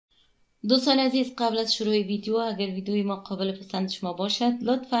دوستان عزیز، قبل از شروع ویدیو اگر ویدیوی ما قابل پسند شما باشد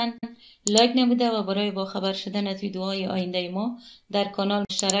لطفا لایک نموده و برای باخبر شدن از ویدیوهای آینده ما در کانال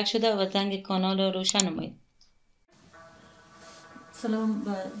مشترک شده و زنگ کانال را روشن نمایید. سلام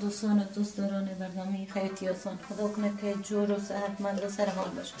به دوستان و دوستداران برنامه خیاطی آسان. خدا کنه که جور و صحتمند و سر حال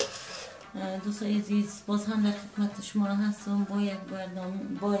باشد. دوستان عزیز، باز هم در خدمت شما هستم با یک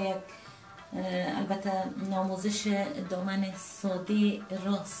برنامه البته آموزش دامن ساده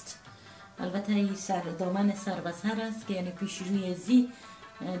راست. البته این دامن سر به سر است که یعنی پیش روی زی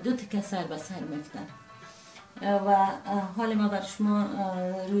دو تکه سر به سر میفتن و حال ما بر شما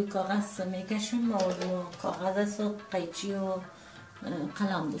روی کاغذ میکشم و کاغذ است و قیچی و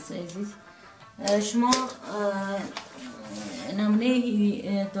قلم. دوست عزیز، شما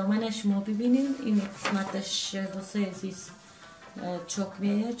نمونه دامن شما ببینید. این قسمتش دوست عزیز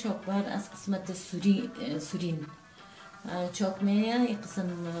چاکمه چاکبر از قسمت سورین چاکمه این قسم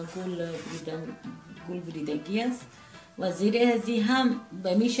گل بریدگی است و زیر ازی هم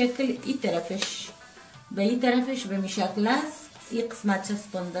به می شکل این طرفش به این طرفش به می شکل است. این قسمت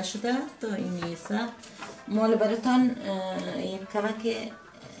چسبانده شده تا این نیسته. مال براتان یک کمک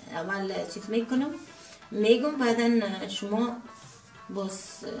اول چیز میگم بعدا شما باز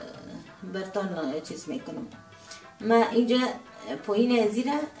براتان چیز میکنم. ما اینجا پایین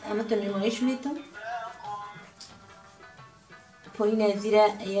زیره همتون نمایش میتونم. پایین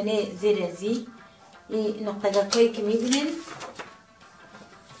زیره یعنی زیر زی این نقطه هایی که میبینین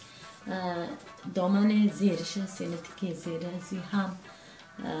دامن زیرش هست، یعنی تکه زیر زی هم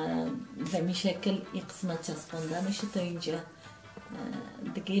به می شکل این قسمت چسبانده میشه تا اینجا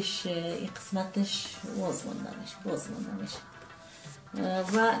دیگهش این قسمتش باز مانده میشه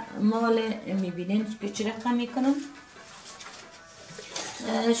و مال میبینین که چه رقم میکنم.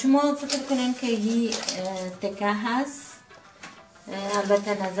 شما فکر کنین که این تکه هست.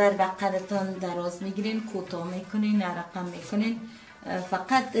 البته نظر به قدتان دراز میگیرین، کوتاه میکنین، رقم میکنین.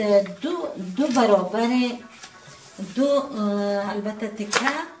 فقط دو برابر البته تکه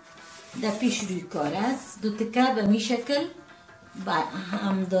در پیش روی کار است. دو تکه به می شکل به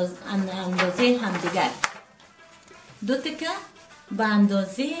اندازه همدیگر، دو تکه به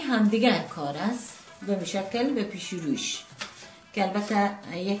اندازه همدیگر کار است به می شکل به پیش رویش که البته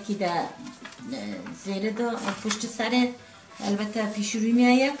یکی در زیر دا پشت سر البته پیش روی می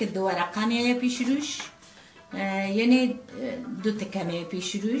آید که دو رقم می آید پیش رویش، یعنی دو تکه می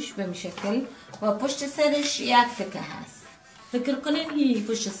پیش رویش به می شکل و پشت سرش یک تکه هست. فکر کنین هی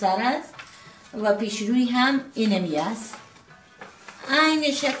پشت سر است و پیش روی هم اینمی است.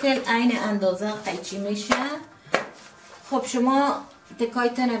 این شکل این اندازه قیچی میشه. خب شما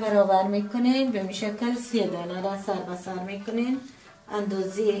تکایتان برابر میکنین به می شکل 3 دانه را سر به سر میکنین.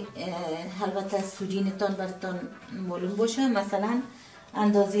 اندازه البته سورینتان براتان معلوم باشه. مثلا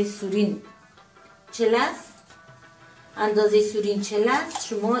اندازه سورین 40 است. اندازه سورین 40 است.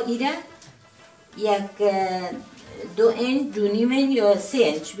 شما ایره یک 2 انچ 2 نیم یا 3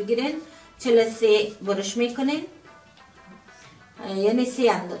 انچ بگیرین. 43 برش میکنین، یعنی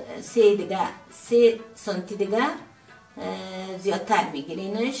 3 سانتی دیگه زیادتر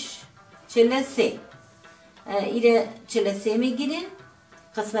میگیرینش. 43 ایره 43 میگیرین.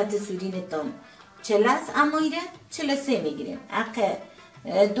 قسمت سورینتان 40 است اما ایره 43 میگیرین. حق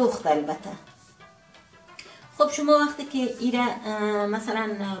دوخت البته. خب شما وقتی که ایره مثلا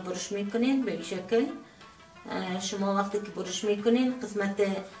برش میکنین به این شکل، شما وقتی که برش میکنین قسمت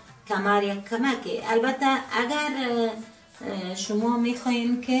کمر یک کمکه. البته اگر شما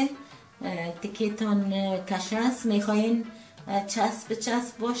میخواین که تکیتان کش است، میخواین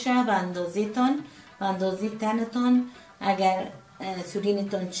چسب باشه به اندازه تان، به اندازه تنتان. اگر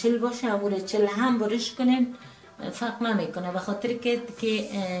سورینتان 40 باشه امور 40 هم برش کنین فرق نمیکنه، به خاطر که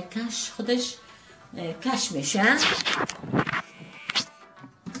کش خودش کش میشه.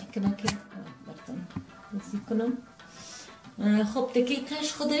 خب تکه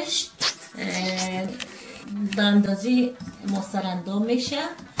کش خودش به اندازه مستراندام میشه.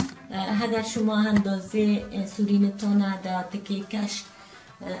 اگر شما اندازه سورینتان در تکه کش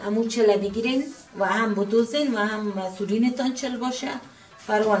امون 40 بگیرین و هم بدوزین و هم سورینتان 40 باشه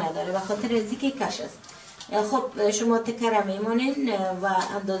فرق نداره، به خاطر از اینکه کش است. خب شما تکه را میمانین و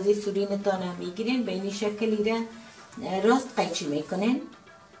اندازه سورینتان هم میگیرین. به این شکلی را راست قیچی میکنین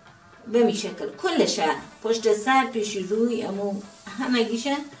به می شکل کلش پشت سر پیش روی امو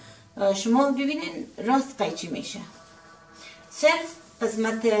همگیشه شما ببینین راست قیچی میشه. صرف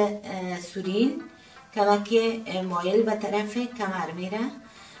قسمت سورین کمک مایل به طرف کمر میره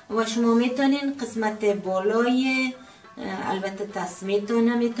و شما میتونین قسمت بالای البته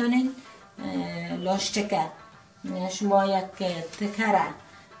تسمیتون میتونین لاشتکه شما یک تکه را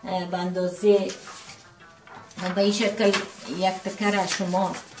به اندازه به این شکل یک تکه را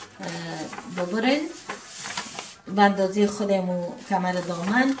شما ببرین به اندازه خودمو کمر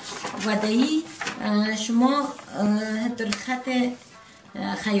دامن و دایی شما حتی خط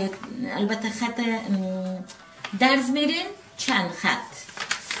خیاط البته خط درز میرین چند خط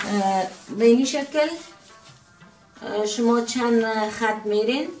به این شکل شما چند خط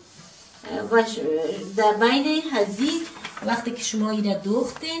میرین و در بین هزی وقتی که شما ایره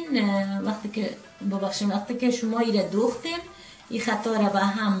دوختین وقتی که شما ایره دوختین این خطا را به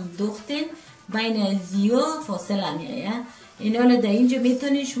هم دوختین بین زیو فاصله میایه اینا در اینجا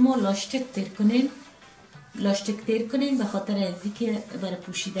میتونین شما لاستیک تیر کنین به خاطر ازی که برای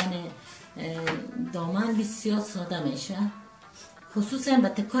پوشیدن دامن بسیار ساده میشه خصوصا به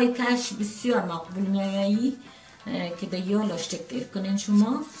تکای کش بسیار مقبول میایه که در یا لاستیک تیر کنین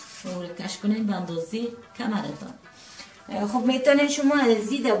شما و کش کنین به اندازه کمرتان خب میتونین شما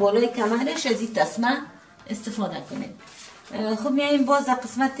ازی در بالای کمرش ازی تسمه استفاده کنین خب میاییم باز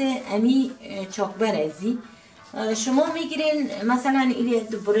قسمت امی چاکبر ازی شما میگیرین مثلا این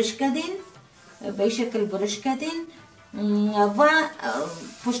برش کردین به شکل برش کردین و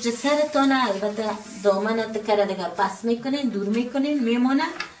پشت سرتان البته دامن تکره دیگر پس میکنین دور میکنین میمانه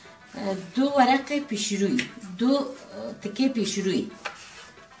دو ورق پیشروی دو تکه پیشروی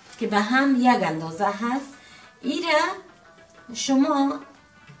که به هم یک اندازه هست ایره شما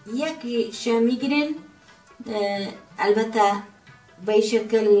یک شه میگیرین البته به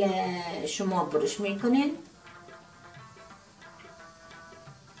شکل شما برش میکنین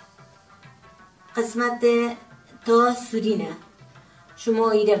قسمت تا سورینه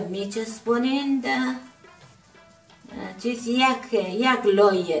شما ایره میچسبونین در چیز یک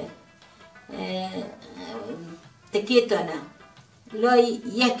لایه تکیتانه لای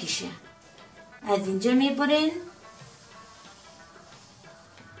یکیشه از اینجا میبرین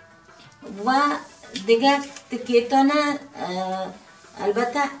و دیگر تکیتانه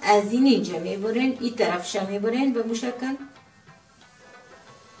البته از اینجا میبرین این طرفش میبرین به مشکل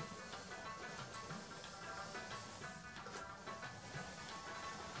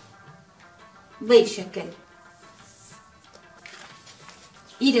به شکل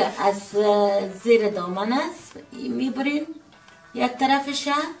ایره از زیر دامن است میبرین یک طرفش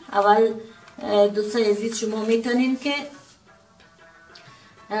اول دوستای عزیز شما میتونین که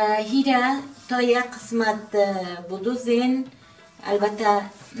هیره تا یک قسمت بدوزین البته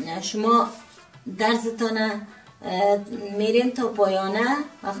شما درزتان میرین تا پایانه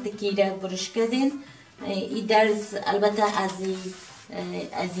وقتی که ایره برش کردین این درز البته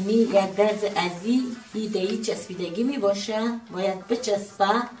ازمی یک درز ازی ایدهی چسبیدگی می باشه باید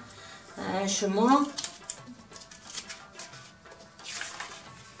بچسبه شما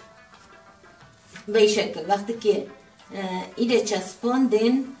به شکل وقتی که ایره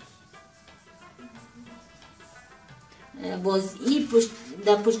چسباندین باز ای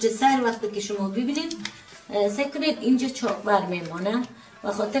در پشت سر وقتی که شما ببینید سعی کنید اینجا چاکبر میمانه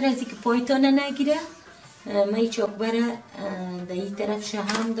و خاطر از اینکه پایتانه نگیره ما این چاکبر در این طرف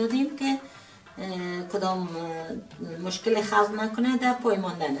شهم دادیم که کدام مشکل خلق نکنه در پای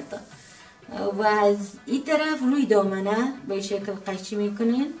ماندنتان و از این طرف روی دامنه به شکل قیچی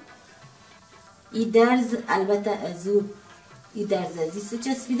میکنین این درز البته از این درز از این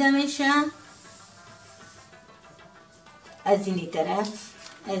چسبیده میشه از این طرف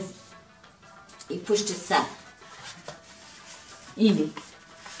از این پشت سر این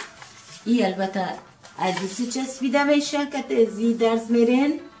البته از این چسبیده میشه که از این درز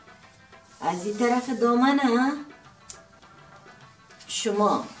میرین از این طرف دامنه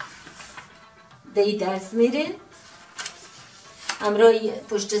شما در این درز میرین امرای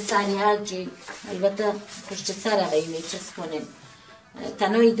پشت سر یک جای البته پشت سر رو میچسبونین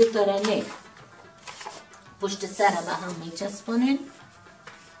تنهای دو تا را نه پشت سر به هم میچسبونین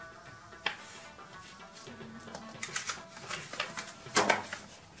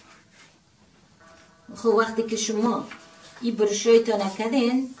خب وقتی که شما این برشای تا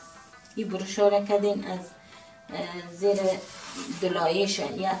نکدین این برشا را کدین از زیر دلایش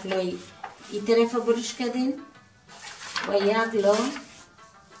یک لای این طرف برش کدین و یک لا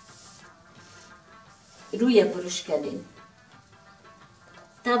روی برش کدین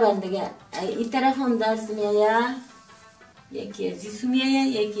طبعا دیگه این طرف هم درز میایه یکی از ایسو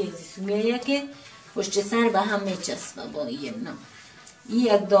میایه یکی از ایسو میایه که پشت سر به هم میچسبه با این نه این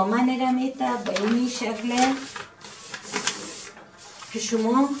یک دامن را میته به این شکل که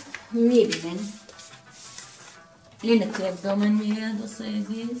شما میبینین این تو یک دامن میایه دوستای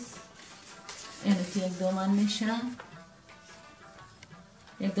عزیز این تو یک دامن میشه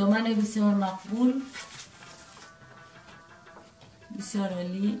یک دامن بسیار مقبول بسیار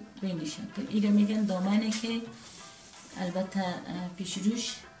عالی به این شکل. این رو میگن دامنه که البته پیش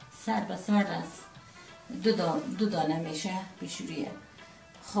روش سر به سر است، دو دانه میشه پیش رویه.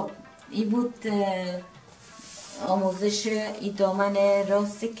 خب این بود آموزش این دامن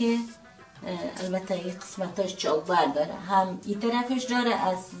راسته که البته این قسمتاش چاکبر داره، هم این طرفش داره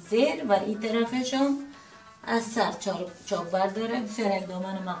از زیر و این طرفش هم از سر چاکبر داره. بسیار یک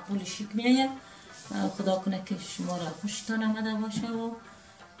دامن مقبول شیک میایه. خدا کنه که شما را خوشتان آمده باشه و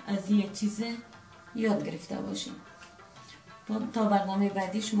از یه چیز یاد گرفته باشیم. تا برنامه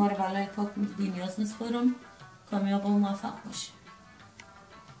بعدی شما را به الله پاک بی نیاز میسپارم. کامیاب و موفق باشید.